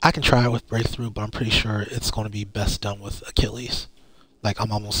 I can try it with breakthrough, but I'm pretty sure it's going to be best done with Achilles. Like,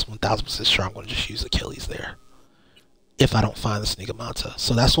 I'm almost 1000% sure I'm going to just use Achilles there, if I don't find this Nikamata.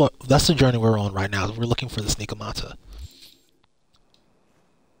 So that's the journey we're on right now. We're looking for this Nikamata.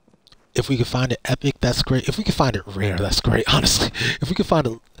 If we can find it epic, that's great. If we can find it rare, that's great, honestly. If we can find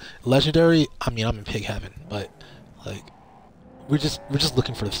a legendary, I mean, I'm in pig heaven. But, like, we're just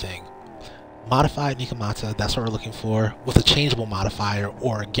looking for the thing. Modified Nikamata, that's what we're looking for, with a changeable modifier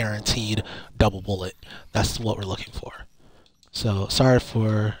or a guaranteed double bullet. That's what we're looking for. So, sorry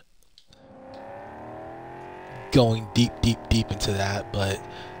for going deep into that, but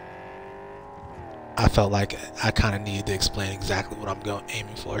I felt like I kind of needed to explain exactly what I'm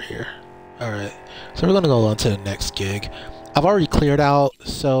aiming for here. Alright, so we're going to go on to the next gig. I've already cleared out,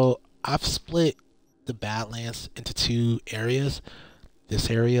 so I've split the Badlands into 2 areas. This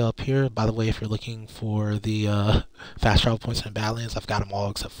area up here, by the way, if you're looking for the fast travel points in Badlands, I've got them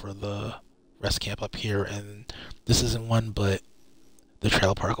all except for the rest camp up here, and this isn't one, but the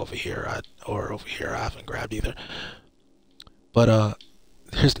trailer park over here, over here, I haven't grabbed either. But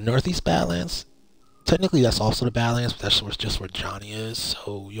here's the Northeast Badlands. technically that's also the Badlands, but that's just where Johnny is.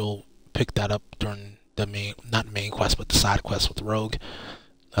 So you'll pick that up during the main, not main quest, but the side quest with the Rogue,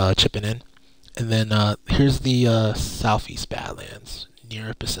 chipping in. And then here's the Southeast Badlands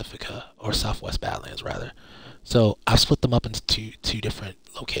near Pacifica, or Southwest Badlands rather. So I've split them up into two different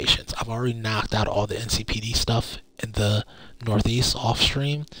locations. I've already knocked out all the NCPD stuff in the Northeast off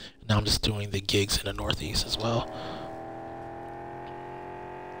stream. Now I'm just doing the gigs in the Northeast as well.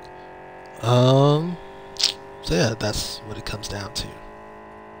 So yeah, that's what it comes down to.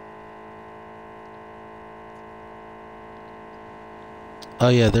 Oh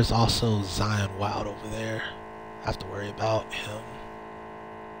yeah, there's also Zion Wild over there. I have to worry about him.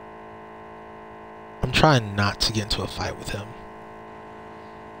 I'm trying not to get into a fight with him.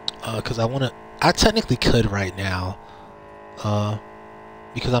 Cause I technically could right now.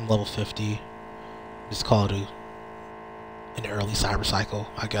 Because I'm level 50. Just call it an early cyber cycle,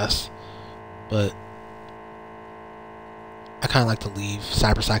 I guess. But I kinda like to leave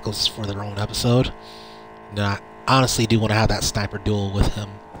cyber cycles for their own episode. And I honestly do want to have that sniper duel with him,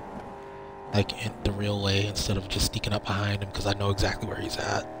 like in the real way, instead of just sneaking up behind him, because I know exactly where he's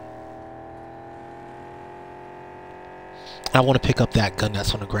at. I want to pick up that gun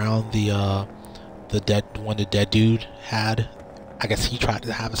that's on the ground, the dead dude had. I guess he tried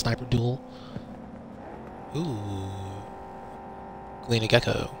to have a sniper duel. Ooh, Galena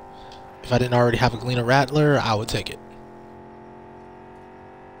Gecko. If I didn't already have a Galena Rattler, I would take it.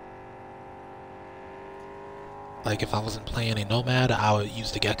 Like if I wasn't playing a Nomad, I would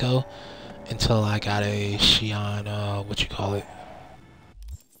use the Gecko until I got a Xi'an, what you call it?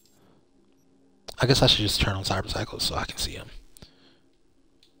 I guess I should just turn on Cyber Cycles so I can see him.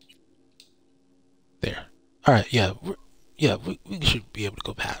 There. Alright, yeah. We should be able to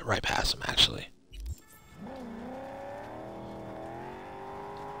go right past him, actually.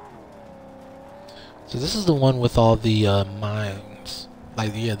 So this is the one with all the mines.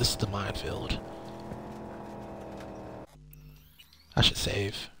 Like, yeah, this is the minefield. I should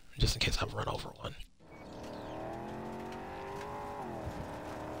save, just in case I've run over one.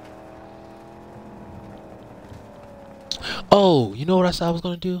 Oh, you know what I said I was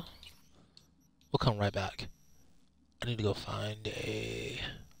going to do? We'll come right back. I need to go find a...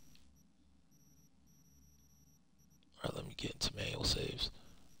 Alright, let me get into manual saves.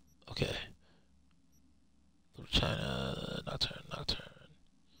 Okay. Little China, Nocturne.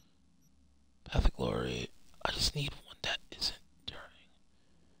 Path of Glory. I just need one that isn't during.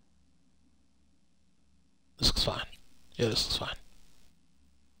 This looks fine. Yeah, this looks fine.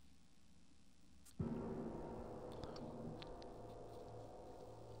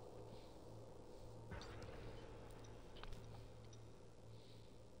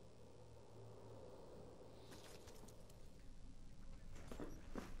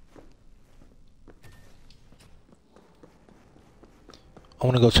 I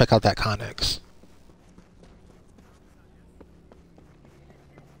want to go check out that Connex.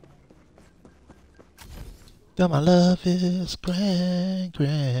 Yeah, my love is grand.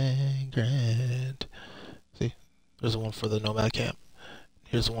 See, there's one for the Nomad camp.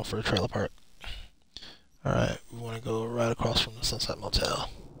 Here's the one for the trailer park. Alright, we want to go right across from the Sunset Motel.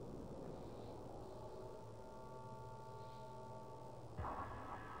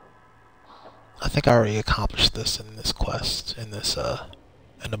 I think I already accomplished this in this quest, in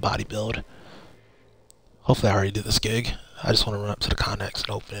the body build. Hopefully I already did this gig. I just want to run up to the Connex and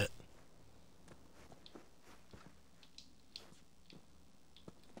open it.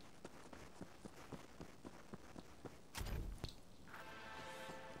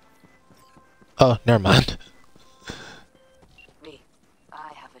 Oh, never mind. Me,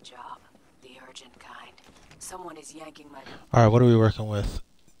 I have a job. The urgent kind. Someone is yanking my... Alright, what are we working with?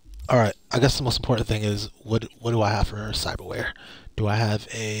 Alright, I guess the most important thing is, what do I have for cyberware? Do I have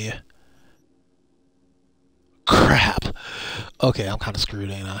a... Crap! Okay, I'm kind of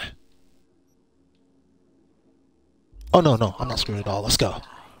screwed, ain't I? Oh, no, I'm not screwed at all. Let's go.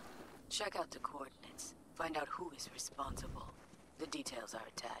 Check out the coordinates. Find out who is responsible. The details are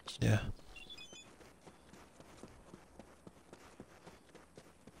attached. Yeah.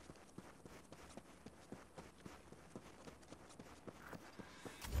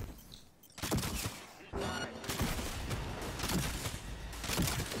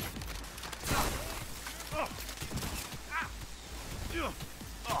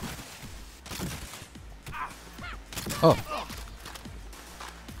 Oh.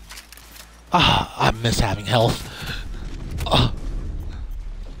 Ah, I miss having health. Oh.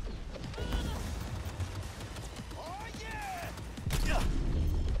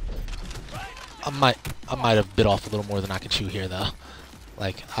 I might have bit off a little more than I can chew here, though.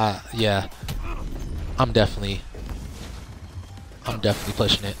 Like, yeah. I'm definitely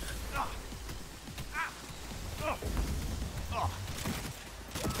pushing it.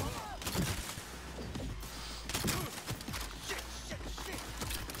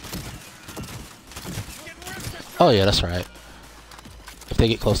 Oh yeah, that's right. If they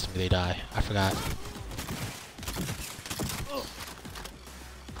get close to me, they die. I forgot.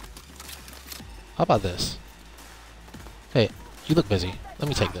 How about this? Hey, you look busy. Let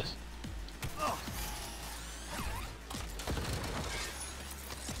me take this.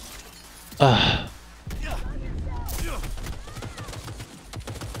 Ugh.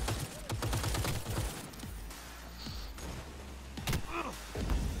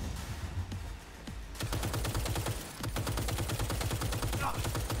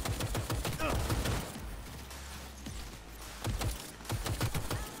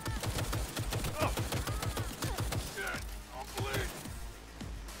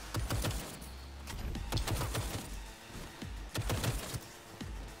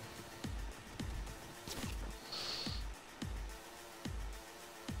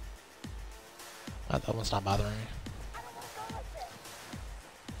 That one's not bothering me.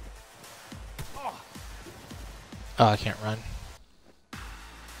 Oh, I can't run.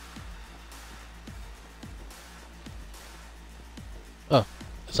 Oh,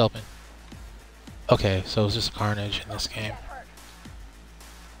 it's open. Okay, so it's just carnage in this game.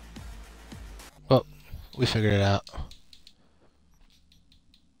 Well, we figured it out.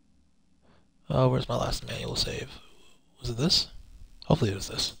 Oh, where's my last manual save? Was it this? Hopefully it was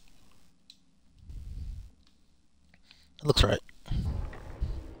this. It looks right.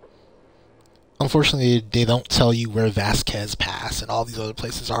 Unfortunately, they don't tell you where Vasquez Pass and all these other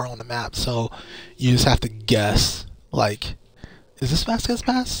places are on the map, so you just have to guess, like, is this Vasquez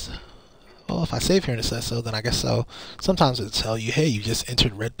Pass? Well, if I save here and it says so, then I guess so. Sometimes it'll tell you, hey, you just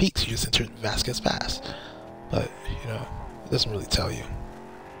entered Red Peaks, you just entered Vasquez Pass. But, you know, it doesn't really tell you.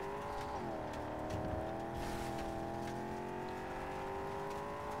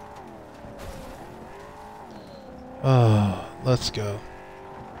 Oh, let's go.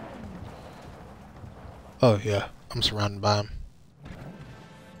 Oh, yeah, I'm surrounded by them.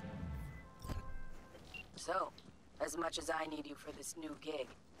 So, as much as I need you for this new gig,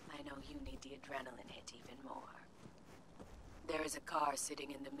 I know you need the adrenaline hit even more. There is a car sitting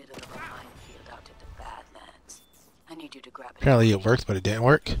in the middle of a minefield out at the Badlands. I need you to grab it. Apparently it worked, but it didn't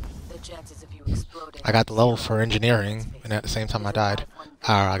work. The chances of you exploding. I got the level for engineering, and at the same time I died.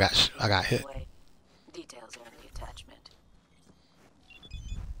 I got hit. Details are in the attachment.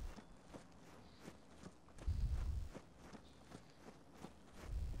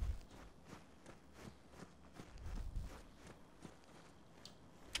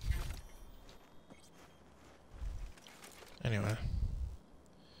 Anyway,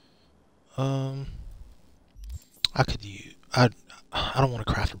 I could use. I don't want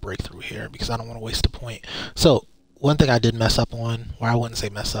to craft a breakthrough here because I don't want to waste a point. So one thing I did mess up on, or I wouldn't say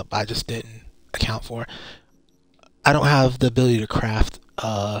mess up, I just didn't account for. I don't have the ability to craft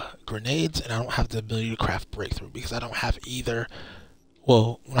grenades, and I don't have the ability to craft breakthrough because I don't have either.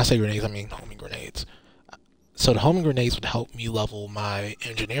 Well, when I say grenades, I mean homing grenades. So the homing grenades would help me level my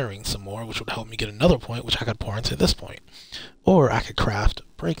engineering some more, which would help me get another point, which I could pour into this point. Or I could craft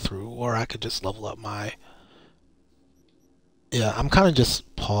breakthrough, or I could just level up my... Yeah, I'm kind of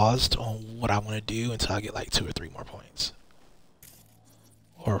just paused on what I want to do until I get like 2 or 3 more points.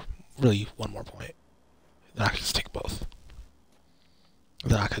 Or really 1 more point. Then I could just take both.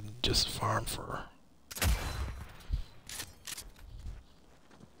 Then I could just farm for...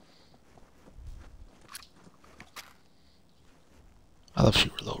 I love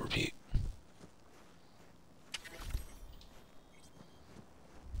shoot, reload, repeat.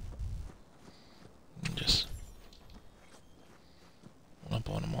 And just one up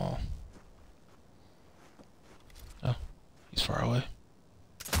on them all. Oh, he's far away.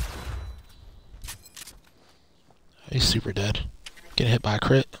 He's super dead. Getting hit by a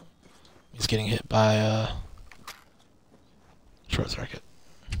crit. He's getting hit by short circuit.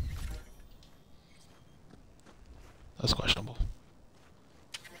 That's questionable.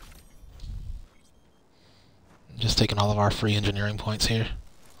 Just taking all of our free engineering points here.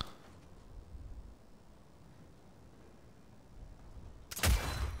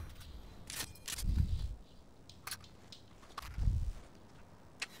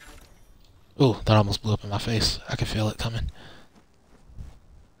 Ooh, that almost blew up in my face. I can feel it coming.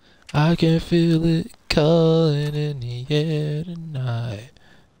 I can feel it calling in the air tonight.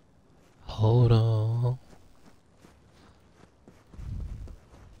 Hold on.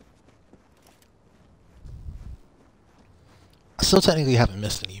 I still technically haven't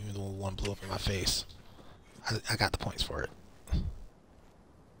missed any, even though one blew up in my face. I got the points for it.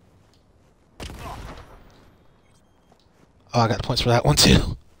 Oh, I got the points for that one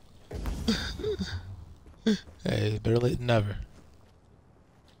too. Hey, better late than never.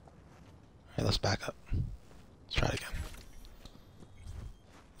 Alright, let's back up. Let's try it again.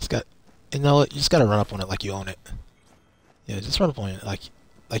 You know what? You just gotta run up on it like you own it. Yeah, just run up on it like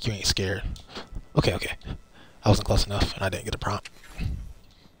you ain't scared. Okay, okay. I wasn't close enough and I didn't get a prompt.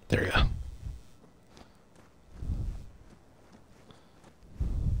 There you go.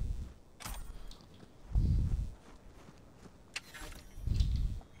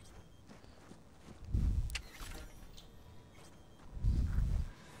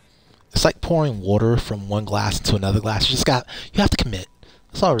 It's like pouring water from one glass into another glass. You have to commit.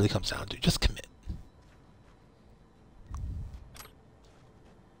 That's all it really comes down to. Just commit.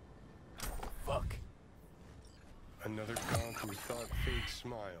 Fuck. Another gonk who thought fate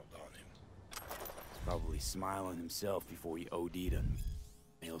smiled on him. He's probably smiling himself before he OD'd on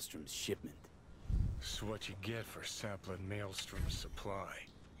Maelstrom's shipment. It's what you get for sampling Maelstrom's supply.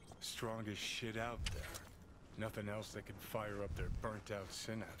 Strongest shit out there. Nothing else that can fire up their burnt-out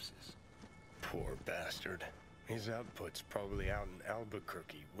synapses. Poor bastard. His output's probably out in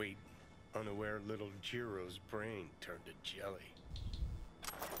Albuquerque, waiting, unaware little Jiro's brain turned to jelly.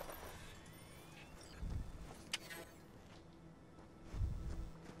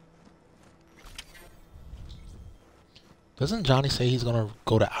 Doesn't Johnny say he's gonna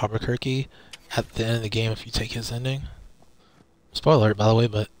go to Albuquerque at the end of the game if you take his ending? Spoiler alert, by the way,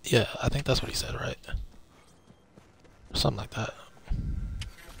 but yeah, I think that's what he said, right? Or something like that.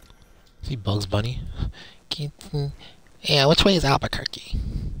 See Bugs Bunny? Yeah, which way is Albuquerque?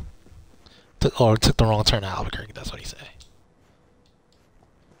 Took the wrong turn to Albuquerque, that's what he said.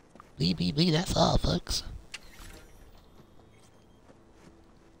 Blee, that's all, folks.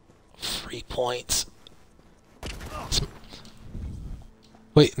 3 points.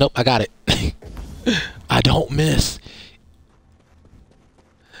 Wait, nope, I got it. I don't miss.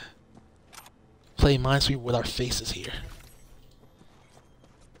 Play Minesweeper with our faces here.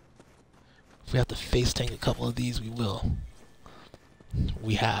 If we have to face tank a couple of these, we will.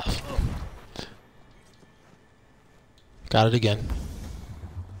 We have. Got it again.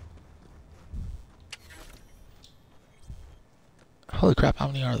 Holy crap, how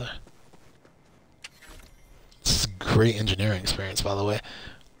many are there? This is a great engineering experience, by the way.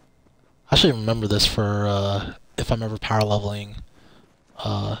 I should remember this for if I'm ever power leveling.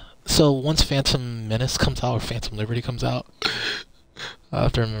 So once Phantom Menace comes out, or Phantom Liberty comes out, I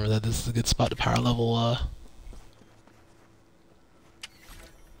have to remember that this is a good spot to power level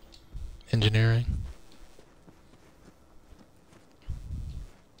engineering.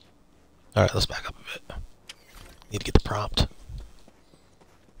 Alright, let's back up a bit. Need to get the prompt.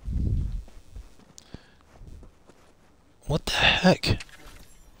 What the heck?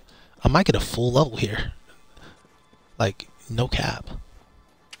 I might get a full level here. Like, no cap.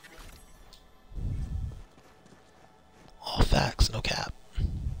 All facts, no cap.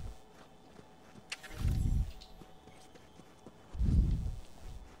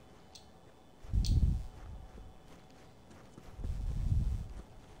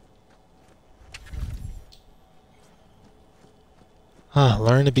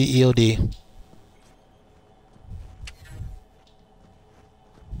 Learn to be EOD.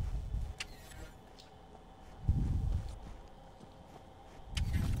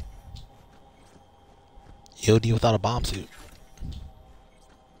 EOD without a bomb suit.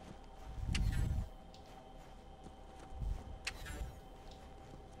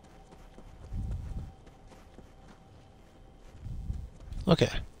 Okay.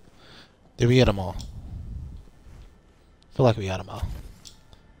 Did we get them all? Feel like we got them all.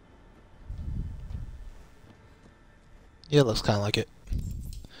 Yeah, it looks kind of like it.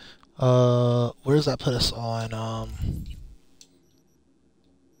 Where does that put us on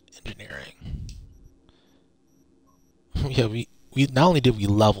engineering? Yeah, we not only did we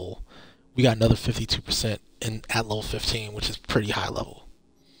level, we got another 52% at level 15, which is pretty high level.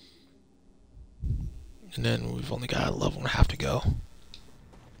 And then we've only got a level and a half to go.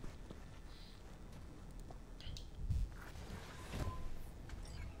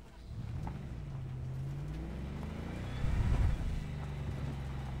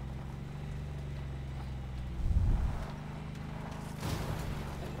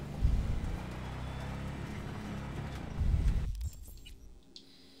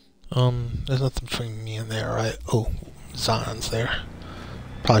 There's nothing between me and there, right? Oh, Zon's there.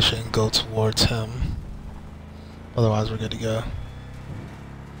 Probably shouldn't go towards him. Otherwise, we're good to go.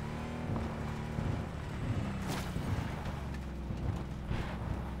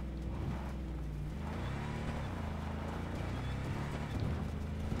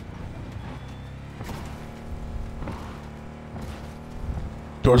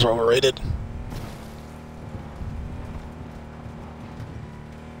 doors are overrated.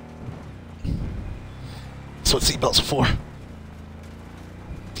 That's what seatbelts are for.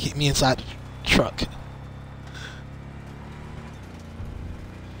 Keep me inside the truck.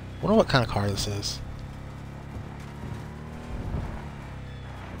 Wonder what kind of car this is.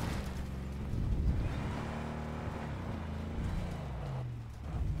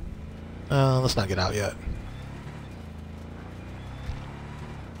 Let's not get out yet.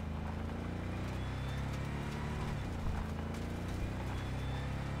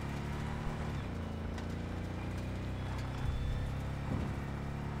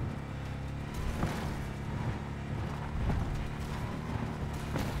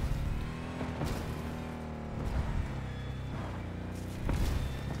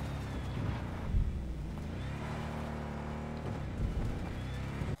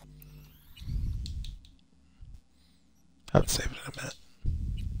 I haven't saved it in a minute.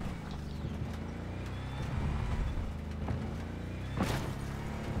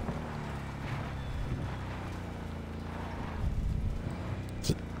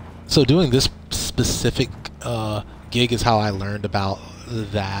 So doing this specific gig is how I learned about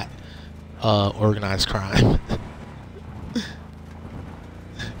that organized crime.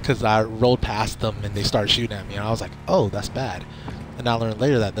 Because I rolled past them and they started shooting at me, and I was like, oh, that's bad. And I learned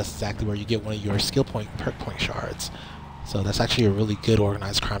later that that's exactly where you get one of your skill point perk point shards. So that's actually a really good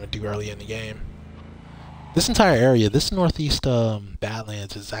organized crime to do early in the game. This entire area, this northeast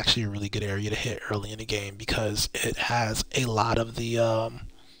Badlands, is actually a really good area to hit early in the game because it has a lot of the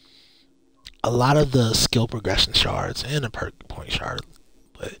skill progression shards and a perk point shard.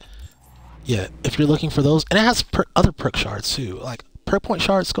 But yeah, if you're looking for those, and it has other perk shards too, like perk point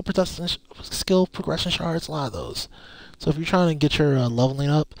shards, skill progression shards, a lot of those. So if you're trying to get your leveling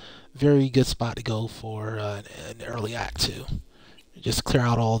up, very good spot to go for an early act too. Just clear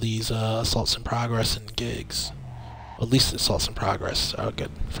out all these assaults in progress and gigs. At least assaults in progress are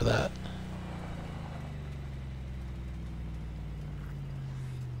good for that.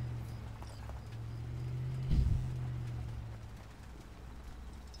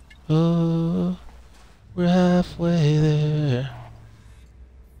 Oh, we're halfway there.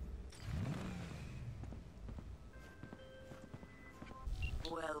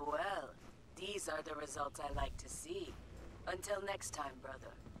 Well, these are the results I like to see. Until next time,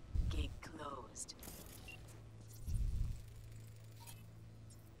 brother. Gate closed.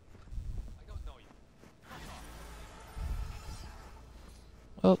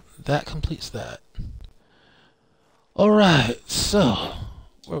 Well, that completes that. Alright, so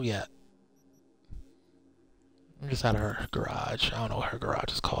where we at? I'm just out of her garage. I don't know what her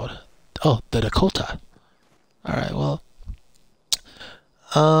garage is called. Oh, the Dakota. Alright, well,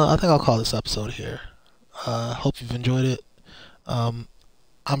 I think I'll call this episode here. Hope you've enjoyed it. I'm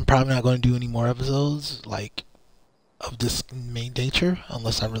probably not going to do any more episodes like of this main nature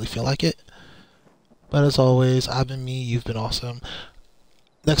unless I really feel like it. But as always, I've been me, you've been awesome.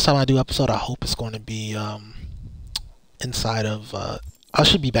 Next time I do episode, I hope it's going to be inside of I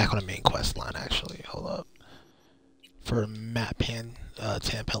should be back on the main quest line actually. Hold up. For Map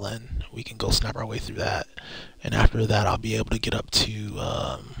Tampelin, we can go snap our way through that, and after that I'll be able to get up to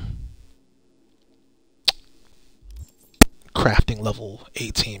crafting level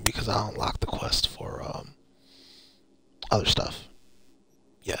 18 because I unlocked the quest for other stuff.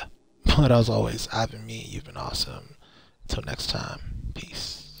 Yeah. But as always, I've been me, you've been awesome. Until next time.